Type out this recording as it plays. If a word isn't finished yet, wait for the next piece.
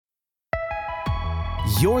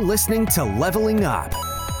You're listening to Leveling Up,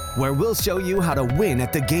 where we'll show you how to win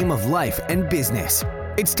at the game of life and business.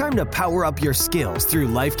 It's time to power up your skills through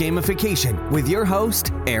life gamification with your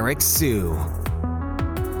host, Eric Siu.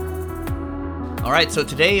 All right, so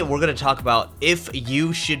today we're going to talk about if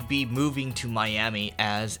you should be moving to Miami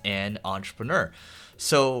as an entrepreneur.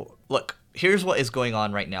 So look, here's what is going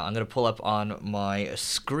on right now. I'm going to pull up on my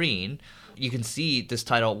screen. You can see this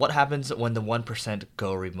title, What Happens When the 1%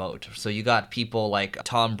 Go Remote? So you got people like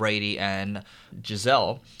Tom Brady and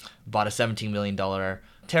Giselle bought a $17 million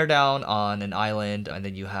teardown on an island, and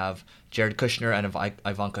then you have Jared Kushner and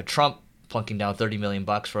Ivanka Trump plunking down $30 million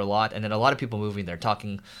for a lot, and then a lot of people moving there.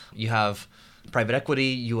 You have private equity,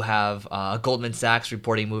 you have Goldman Sachs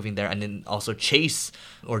reporting moving there, and then also Chase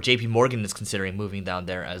or JP Morgan is considering moving down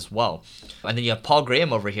there as well. And then you have Paul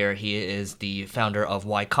Graham over here. He is the founder of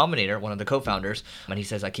Y Combinator, one of the co-founders, and he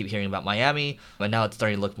says, I keep hearing about Miami, but now it's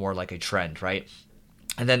starting to look more like a trend, right?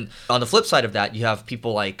 And then on the flip side of that, you have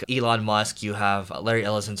people like Elon Musk, you have Larry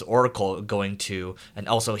Ellison's Oracle going to, and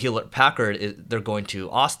also Hewlett Packard, they're going to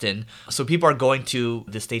Austin. So people are going to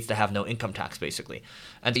the states that have no income tax, basically.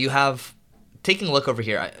 And you have, taking a look over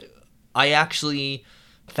here, I actually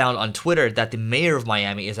found on Twitter that the mayor of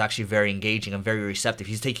Miami is actually very engaging and very receptive.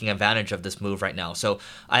 He's taking advantage of this move right now. So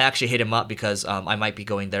I actually hit him up because I might be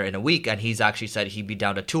going there in a week, and he's actually said he'd be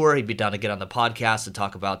down to tour, he'd be down to get on the podcast and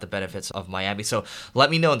talk about the benefits of Miami. So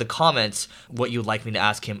let me know in the comments what you'd like me to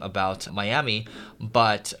ask him about Miami.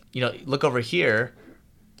 But, look over here.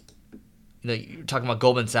 You're talking about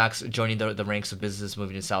Goldman Sachs joining the ranks of businesses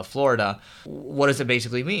moving to South Florida. What does it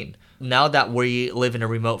basically mean? Now that we live in a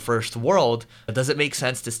remote-first world, does it make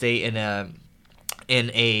sense to stay in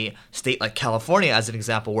a state like California, as an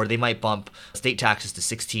example, where they might bump state taxes to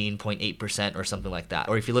 16.8% or something like that?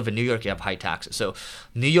 Or if you live in New York, you have high taxes. So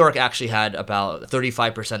New York actually had about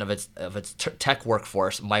 35% of its tech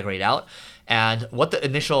workforce migrate out. And what this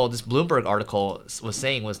Bloomberg article was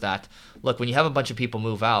saying was that, look, when you have a bunch of people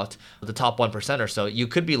move out, the top 1% or so, you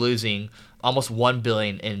could be losing almost $1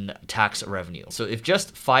 billion in tax revenue. So if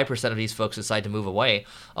just 5% of these folks decide to move away,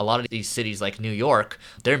 a lot of these cities like New York,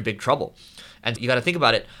 they're in big trouble. And you got to think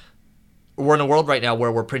about it. We're in a world right now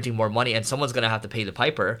where we're printing more money, and someone's going to have to pay the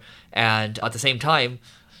piper. And at the same time,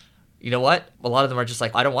 you know what? A lot of them are just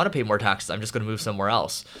like, I don't want to pay more taxes. I'm just going to move somewhere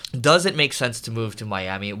else. Does it make sense to move to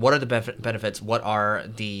Miami? What are the benefits? What are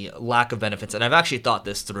the lack of benefits? And I've actually thought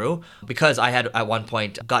this through because I had at one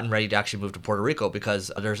point gotten ready to actually move to Puerto Rico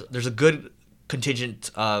because there's a good contingent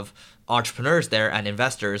of entrepreneurs there and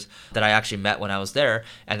investors that I actually met when I was there.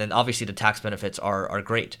 And then obviously the tax benefits are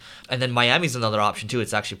great. And then Miami's another option too.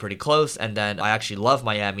 It's actually pretty close. And then I actually love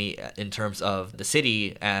Miami in terms of the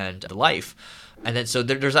city and the life. And then so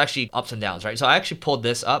there's actually ups and downs, right? So I actually pulled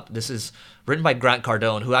this up. This is written by Grant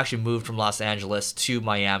Cardone, who actually moved from Los Angeles to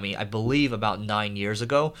Miami, I believe about 9 years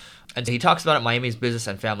ago. And he talks about it, Miami's business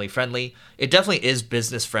and family friendly. It definitely is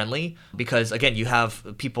business friendly because, again, you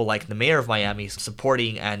have people like the mayor of Miami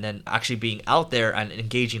supporting and then actually being out there and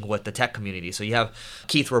engaging with the tech community. So you have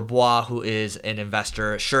Keith Rabois, who is an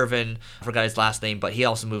investor, Shervin, I forgot his last name, but he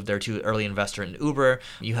also moved there too, early investor in Uber.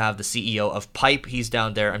 You have the CEO of Pipe, he's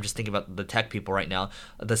down there. I'm just thinking about the tech people right now.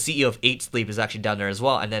 The CEO of 8 Sleep is actually down there as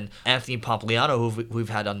well. And then Anthony Pompliano, who we've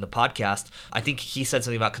had on the podcast, I think he said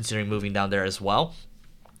something about considering moving down there as well.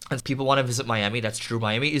 And people want to visit Miami. That's true.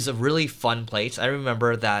 Miami is a really fun place. I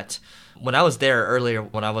remember that when I was there earlier,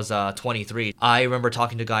 when I was 23, I remember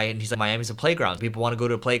talking to a guy and he's like, Miami's a playground. People want to go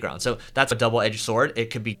to a playground. So that's a double-edged sword. It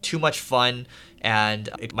could be too much fun and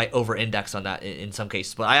it might over-index on that in some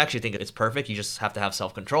cases. But I actually think it's perfect. You just have to have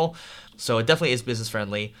self-control. So it definitely is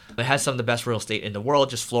business-friendly. It has some of the best real estate in the world,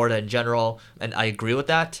 just Florida in general. And I agree with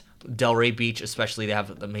that. Delray Beach especially, they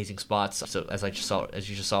have amazing spots. So as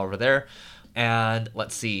you just saw over there. And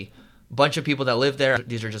let's see, a bunch of people that live there.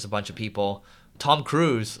 These are just a bunch of people. Tom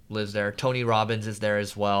Cruise lives there. Tony Robbins is there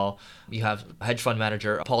as well. You have hedge fund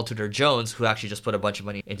manager Paul Tudor Jones, who actually just put a bunch of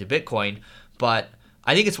money into Bitcoin. But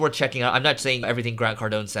I think it's worth checking out. I'm not saying everything Grant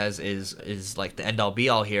Cardone says is like the end-all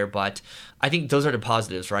be-all here, but I think those are the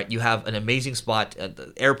positives, right? You have an amazing spot.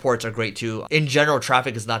 The airports are great too. In general,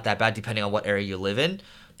 traffic is not that bad depending on what area you live in.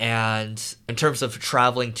 And in terms of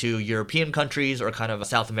traveling to European countries or kind of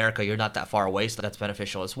South America, you're not that far away, so that's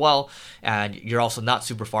beneficial as well. And you're also not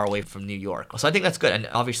super far away from New York. So I think that's good. And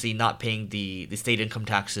obviously not paying the state income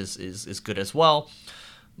taxes is good as well.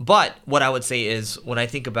 But what I would say is when I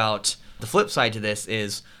think about the flip side to this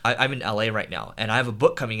is I'm in LA right now, and I have a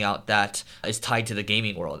book coming out that is tied to the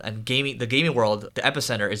gaming world. And the gaming world, the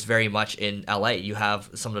epicenter is very much in LA. You have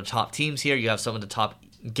some of the top teams here. You have some of the top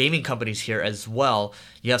gaming companies here as well.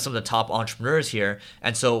 You have some of the top entrepreneurs here.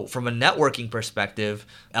 And so from a networking perspective,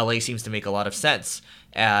 LA seems to make a lot of sense.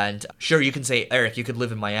 And sure, you can say, Eric, you could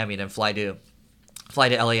live in Miami and then fly to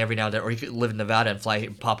LA every now and then, or you could live in Nevada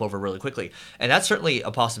and pop over really quickly. And that's certainly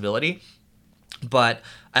a possibility. But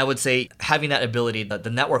I would say having that ability, the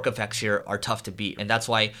network effects here are tough to beat. And that's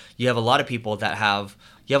why you have a lot of people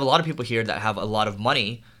here that have a lot of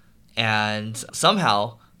money, and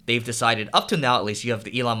somehow they've decided, up to now at least, you have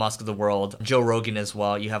the Elon Musk of the world, Joe Rogan as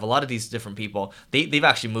well. You have a lot of these different people. They've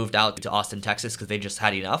actually moved out to Austin, Texas, because they just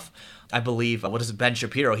had enough. I believe, Ben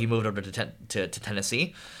Shapiro, he moved over to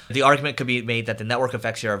Tennessee. The argument could be made that the network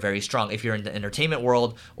effects here are very strong. If you're in the entertainment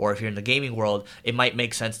world or if you're in the gaming world, it might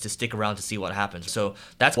make sense to stick around to see what happens. So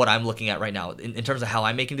that's what I'm looking at right now. In terms of how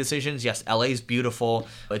I'm making decisions, yes, LA is beautiful.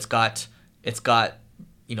 It's got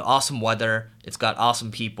awesome weather. It's got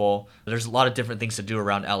awesome people. There's a lot of different things to do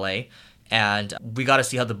around LA. And we got to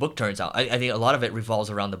see how the book turns out. I think a lot of it revolves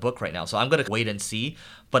around the book right now. So I'm going to wait and see.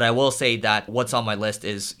 But I will say that what's on my list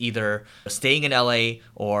is either staying in LA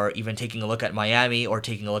or even taking a look at Miami or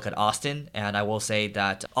taking a look at Austin. And I will say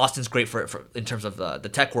that Austin's great for in terms of the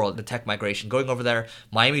tech world, the tech migration. Going over there,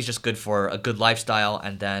 Miami's just good for a good lifestyle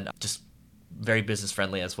and then just very business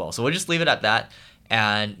friendly as well. So we'll just leave it at that.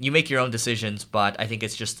 And you make your own decisions, but I think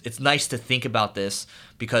it's nice to think about this,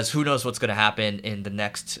 because who knows what's going to happen in the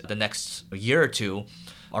next year or two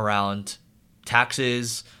around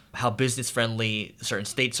taxes, how business friendly certain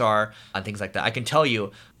states are, and things like that. I can tell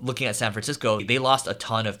you, looking at San Francisco, they lost a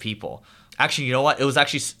ton of people. Actually, you know what? It was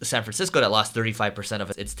actually San Francisco that lost 35%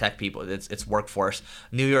 of its tech people, its workforce.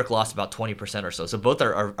 New York lost about 20% or so. So both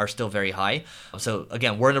are still very high. So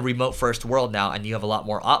again, we're in a remote first world now, and you have a lot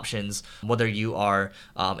more options, whether you are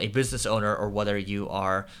a business owner or whether you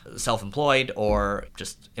are self-employed or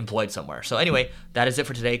just employed somewhere. So anyway, that is it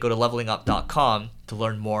for today. Go to levelingup.com to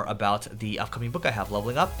learn more about the upcoming book I have,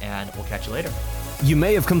 Leveling Up, and we'll catch you later. You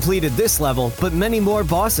may have completed this level, but many more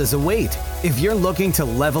bosses await. If you're looking to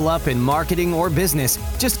level up in marketing or business,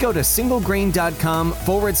 just go to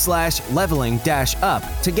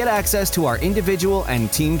singlegrain.com/leveling-up to get access to our individual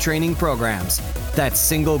and team training programs. That's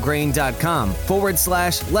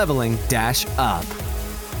singlegrain.com/leveling-up.